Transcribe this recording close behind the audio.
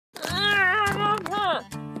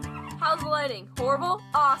lighting? Horrible?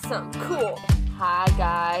 Awesome. Cool. Hi,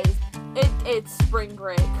 guys. It's spring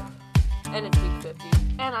break. And it's week 50.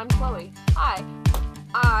 And I'm Chloe. Hi.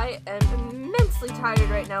 I am immensely tired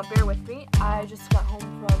right now. Bear with me. I just got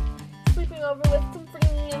home from sleeping over with some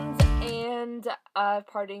friends and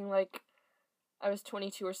partying like I was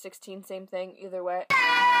 22 or 16. Same thing. Either way.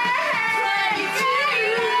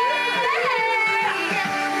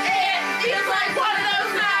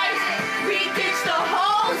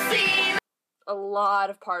 A lot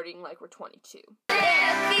of partying like we're 22. It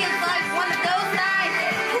feels like one of those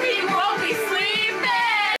nights we won't be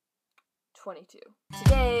sleeping. 22.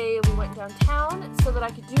 Today we went downtown so that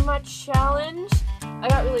I could do my challenge. I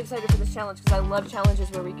got really excited for this challenge because I love challenges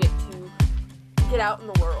where we get to get out in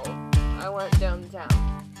the world. I went downtown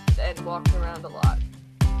and walked around a lot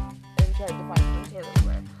and tried to find some Taylor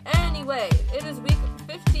wear. Anyway, it is week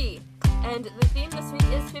 50. And the theme this week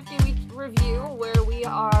is 50-week review, where we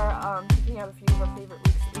are picking out a few of our favorite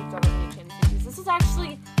weeks that we've done on the Enchanted Swifties. This is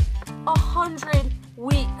actually 100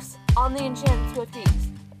 weeks on the Enchanted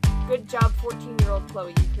Swifties. Good job, 14-year-old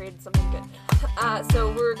Chloe. You created something good.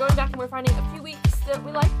 So we're going back and we're finding a few weeks that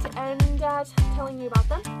we liked and telling you about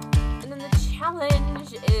them. And then the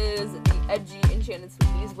challenge is the edgy Enchanted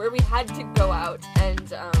Swifties, where we had to go out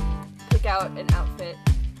and pick out an outfit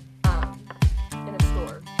in a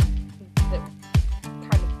store that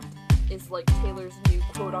kind of is like Taylor's new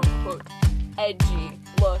quote-unquote edgy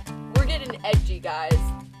look. We're getting edgy, guys.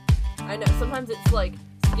 I know, sometimes it's like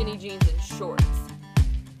skinny jeans and shorts.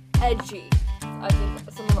 Edgy. I think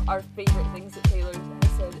some of our favorite things that Taylor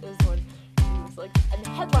has said is when she was like, and the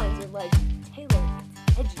headlines are like, Taylor,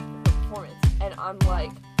 it's edgy for her performance. And I'm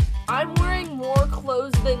like, I'm wearing more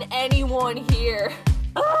clothes than anyone here.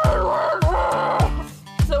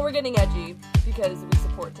 So we're getting edgy because we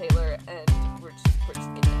support Taylor and we're just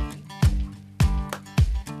getting edgy.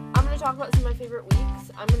 I'm going to talk about some of my favorite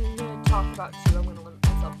weeks. I'm going to talk about two. I'm going to limit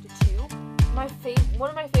myself to two. One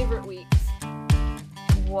of my favorite weeks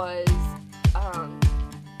was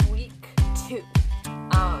week 2.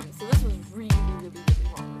 So this was really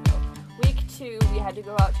long ago. Week 2, we had to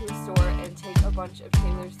go out to a store and take a bunch of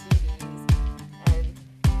Taylor's CDs and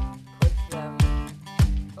put them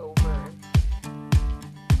over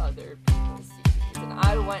other people's CDs, and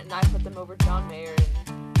I went and I put them over John Mayer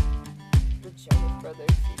and the Jonas Brothers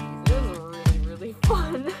CDs. It was a really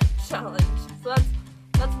fun challenge. So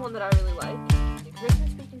that's one that I really like. In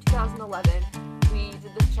Christmas week in 2011, we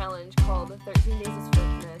did this challenge called 13 Days of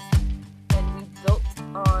Swiftness, and we built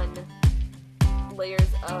on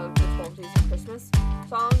layers of the 12 Days of Christmas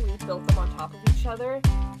song. We built them on top of each other.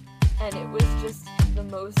 And it was just the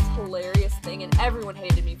most hilarious thing, and everyone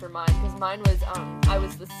hated me for mine, because mine was,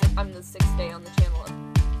 I'm the 6th day on the channel,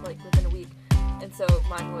 like, within a week, and so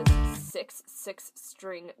mine was 6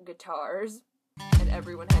 6-string guitars, and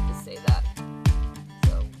everyone had to say that.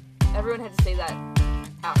 So, everyone had to say that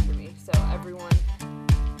after me, so everyone,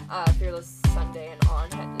 Fearless Sunday and on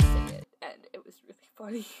had to say it, and it was really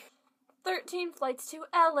funny. 13 flights to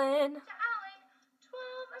Ellen.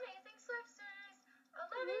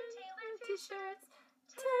 T-shirts,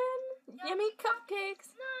 10 yummy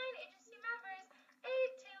cupcakes, 9 agency members, 8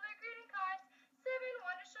 Taylor greeting cards, 7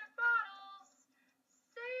 Wonder Shark bottles,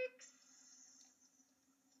 6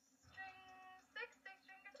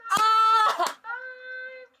 string guitars,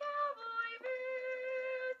 5 cowboy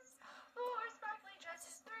boots, 4 sparkly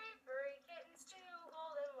dresses, 3 furry kittens, 2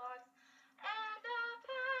 golden locks, and a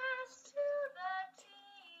pass to the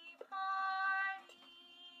tea party.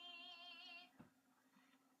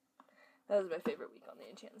 That was my favorite week on the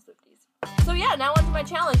Enchanted Swifties. So yeah, now onto my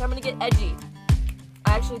challenge. I'm gonna get edgy.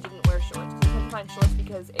 I actually didn't wear shorts because I couldn't find shorts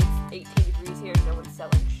because it's 18 degrees here and no one's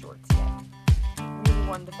selling shorts yet. I really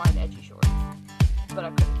wanted to find edgy shorts, but I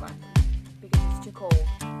couldn't find them because it's too cold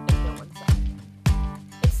and no one's selling them.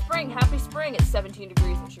 It's spring. Happy spring. It's 17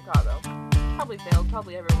 degrees in Chicago. Probably failed.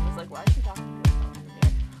 Probably everyone was like, why is she talking to herself in the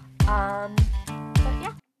mirror? But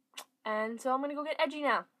yeah. And so I'm gonna go get edgy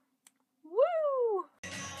now. Woo!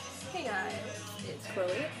 Hey guys, it's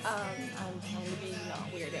Chloe. I'm trying to be not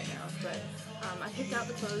weird right now, but I picked out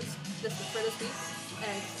the clothes for this week,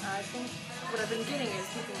 and I think what I've been getting is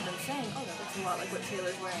people have been saying, oh, that looks a lot like what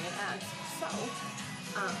Taylor's wearing in ads. So,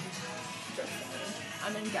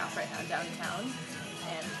 I'm in Gap right now, downtown,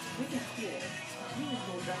 and it's really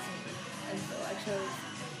cool dressing. And so I chose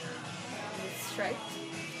this striped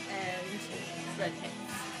and red pants.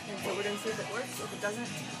 And so we're going to see if it works. If it doesn't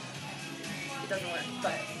work,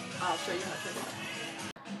 but I'll show you how to put it.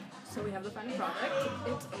 So we have the final product.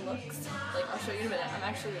 It looks like, I'll show you in a minute. I'm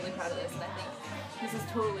actually really proud of this, and I think this is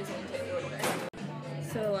totally something Taylor would wear.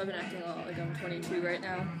 So I've been acting a lot like I'm 22 right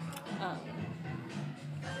now.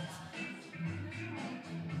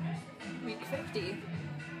 Week 50.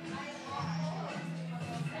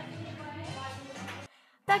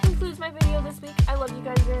 That concludes my video this week. I love you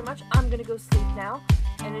guys very much. I'm gonna go sleep now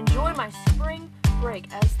and enjoy my spring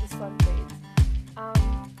break as the sun fades.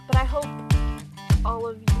 But I hope all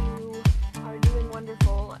of you are doing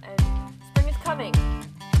wonderful, and spring is coming.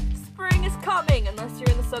 Spring is coming! Unless you're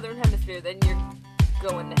in the southern hemisphere, then you're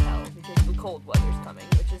going to hell because the cold weather's coming,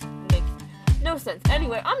 which makes no sense.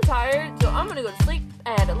 Anyway, I'm tired, so I'm gonna go to sleep,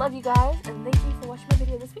 and I love you guys, and thank you for watching my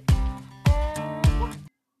video this week. And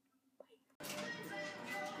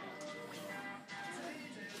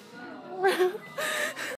yeah. Bye.